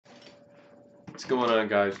What's going on,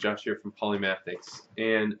 guys? Josh here from Polymaths,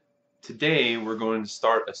 and today we're going to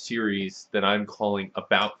start a series that I'm calling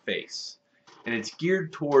About Face, and it's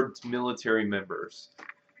geared towards military members.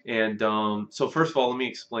 And so first of all, let me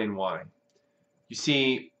explain why. You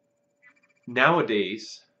see,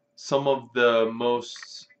 nowadays, some of the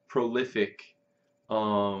most prolific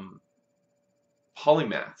polymaths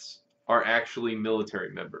are actually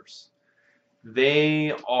military members.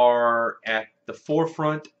 They are at the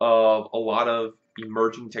forefront of a lot of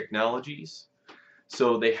emerging technologies,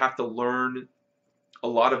 so they have to learn a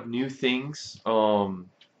lot of new things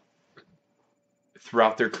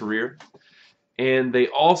throughout their career, and they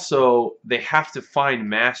have to find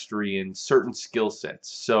mastery in certain skill sets.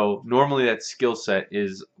 So normally that skill set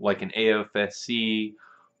is like an AFSC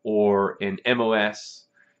or an MOS,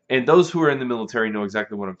 and those who are in the military know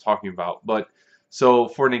exactly what I'm talking about. But so,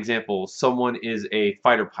 for an example, someone is a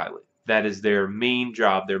fighter pilot. That is their main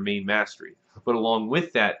job, their main mastery. But along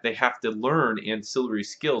with that, they have to learn ancillary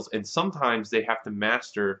skills, and sometimes they have to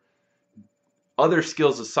master other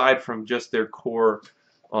skills aside from just their core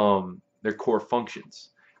functions.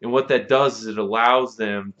 And what that does is it allows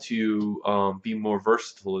them to be more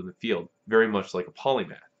versatile in the field, very much like a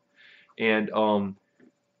polymath. And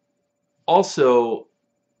also,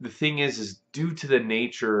 the thing is due to the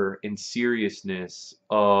nature and seriousness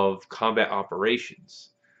of combat operations,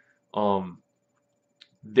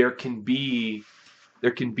 there can be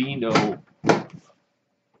no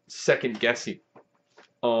second guessing.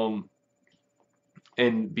 And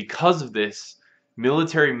because of this,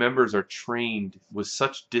 military members are trained with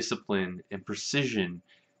such discipline and precision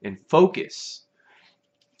and focus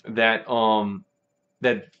that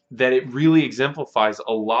that it really exemplifies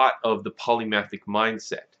a lot of the polymathic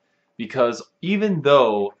mindset. Because even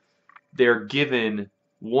though they're given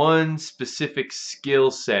one specific skill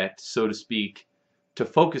set, so to speak, to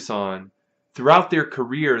focus on, throughout their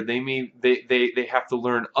career they have to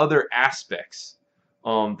learn other aspects.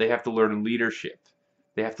 They have to learn leadership,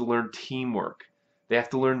 they have to learn teamwork, they have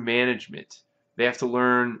to learn management, they have to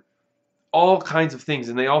learn all kinds of things,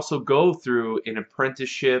 and they also go through an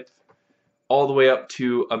apprenticeship all the way up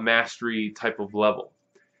to a mastery type of level.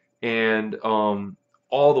 And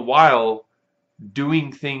all the while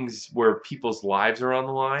doing things where people's lives are on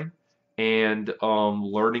the line, and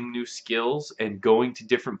learning new skills and going to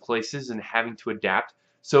different places and having to adapt.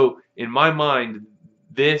 So in my mind,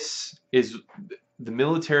 this is the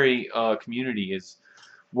military community is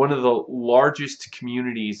one of the largest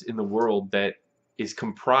communities in the world that is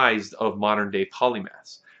comprised of modern day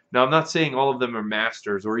polymaths. Now, I'm not saying all of them are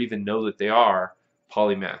masters or even know that they are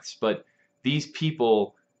polymaths, but these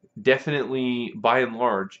people definitely, by and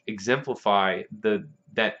large, exemplify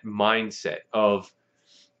that mindset of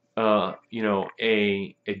a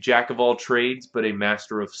jack of all trades but a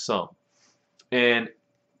master of some. And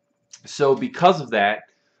so because of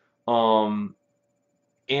that, and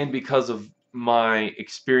because of my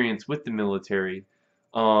experience with the military,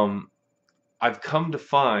 I've come to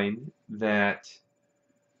find that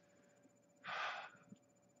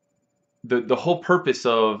the whole purpose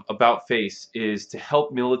of About Face is to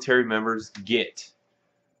help military members get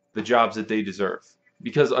the jobs that they deserve.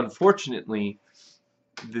 Because unfortunately,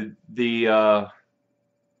 the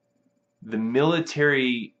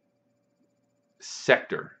military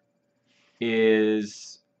sector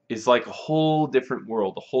is like a whole different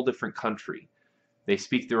world, a whole different country. They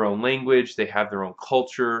speak their own language, they have their own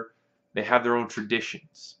culture, they have their own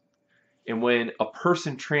traditions. And when a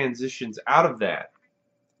person transitions out of that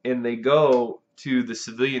and they go to the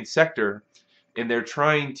civilian sector and they're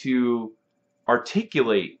trying to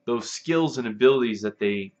articulate those skills and abilities that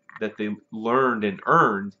they learned and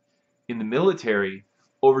earned in the military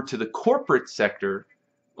over to the corporate sector,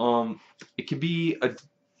 it can be a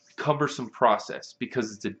cumbersome process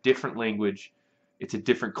because it's a different language, it's a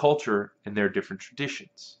different culture, and there are different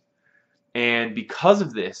traditions. And because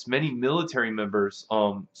of this, many military members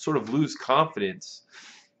sort of lose confidence,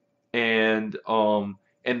 and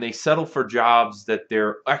they settle for jobs that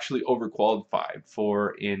they're actually overqualified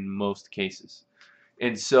for in most cases.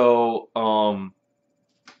 And so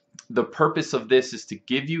the purpose of this is to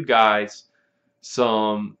give you guys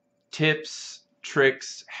some tips,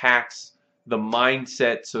 tricks, hacks, the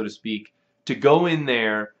mindset, so to speak, to go in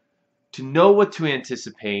there, to know what to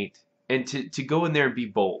anticipate, and to go in there and be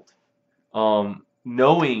bold,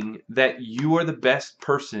 knowing that you are the best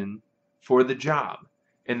person for the job,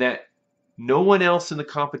 and that no one else in the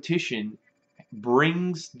competition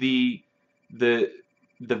brings the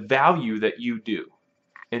value that you do.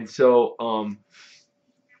 And so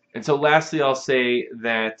lastly, I'll say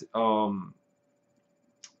that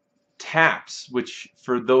TAPS, which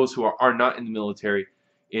for those who are not in the military,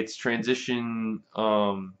 it's transition.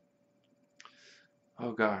 Oh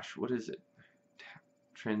gosh, what is it?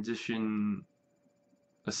 Transition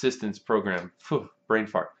assistance program. Phew, brain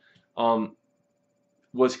fart. Um,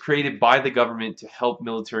 was created by the government to help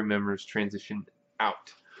military members transition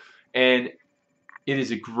out. And it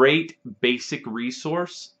is a great basic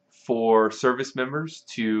resource for service members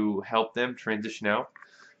to help them transition out.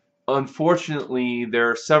 Unfortunately,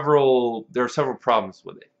 there are several problems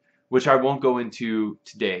with it, which I won't go into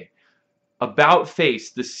today. About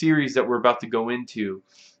Face, the series that we're about to go into,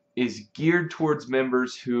 is geared towards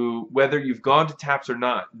members who, whether you've gone to TAPS or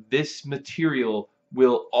not, this material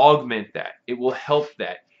will augment that. It will help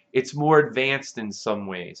that. It's more advanced in some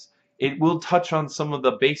ways. It will touch on some of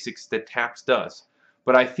the basics that TAPS does,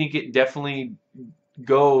 but I think it definitely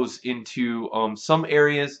goes into some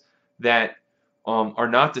areas that are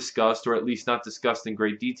not discussed, or at least not discussed in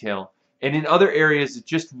great detail. And in other areas, it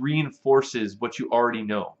just reinforces what you already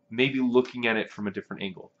know, maybe looking at it from a different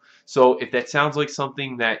angle. So if that sounds like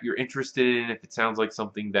something that you're interested in, if it sounds like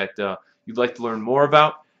something that you'd like to learn more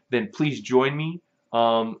about, then please join me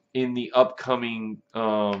in the upcoming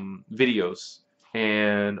videos.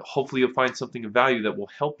 And hopefully you'll find something of value that will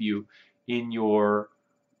help you in your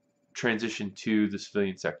transition to the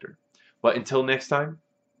civilian sector. But until next time,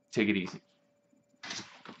 take it easy.